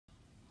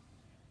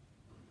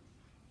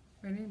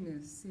My name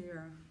is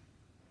Serah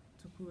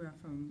Tukurah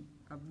from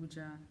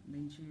Abuja,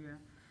 Nigeria.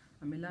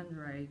 I'm a land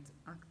right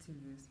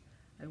activist.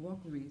 I work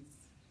with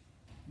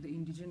the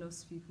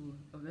indigenous people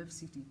of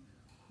FCT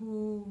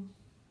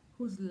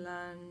whose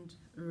land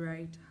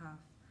right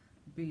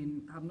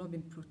have not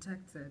been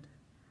protected.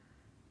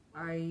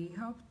 I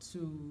help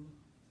to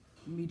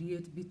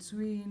mediate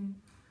between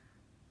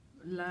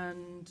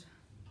land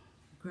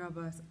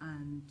grabbers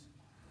and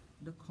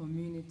the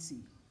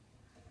community.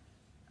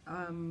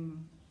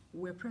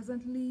 We're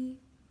presently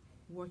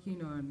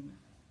working on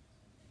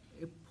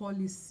a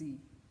policy.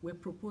 We're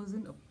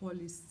proposing a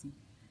policy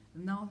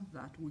now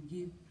that will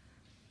give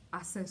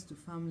access to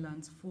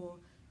farmlands for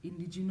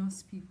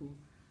indigenous people.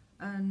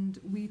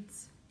 And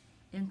with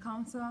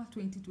Encounter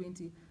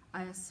 2020,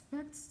 I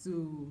expect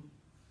to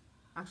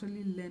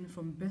actually learn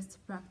from best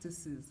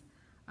practices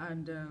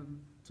and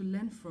to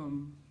learn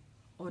from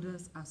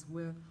others as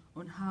well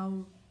on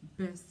how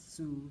best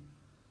to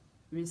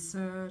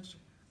research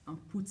and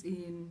put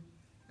in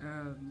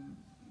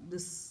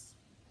this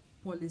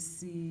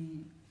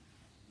policy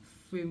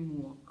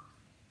framework.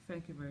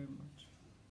 Thank you very much.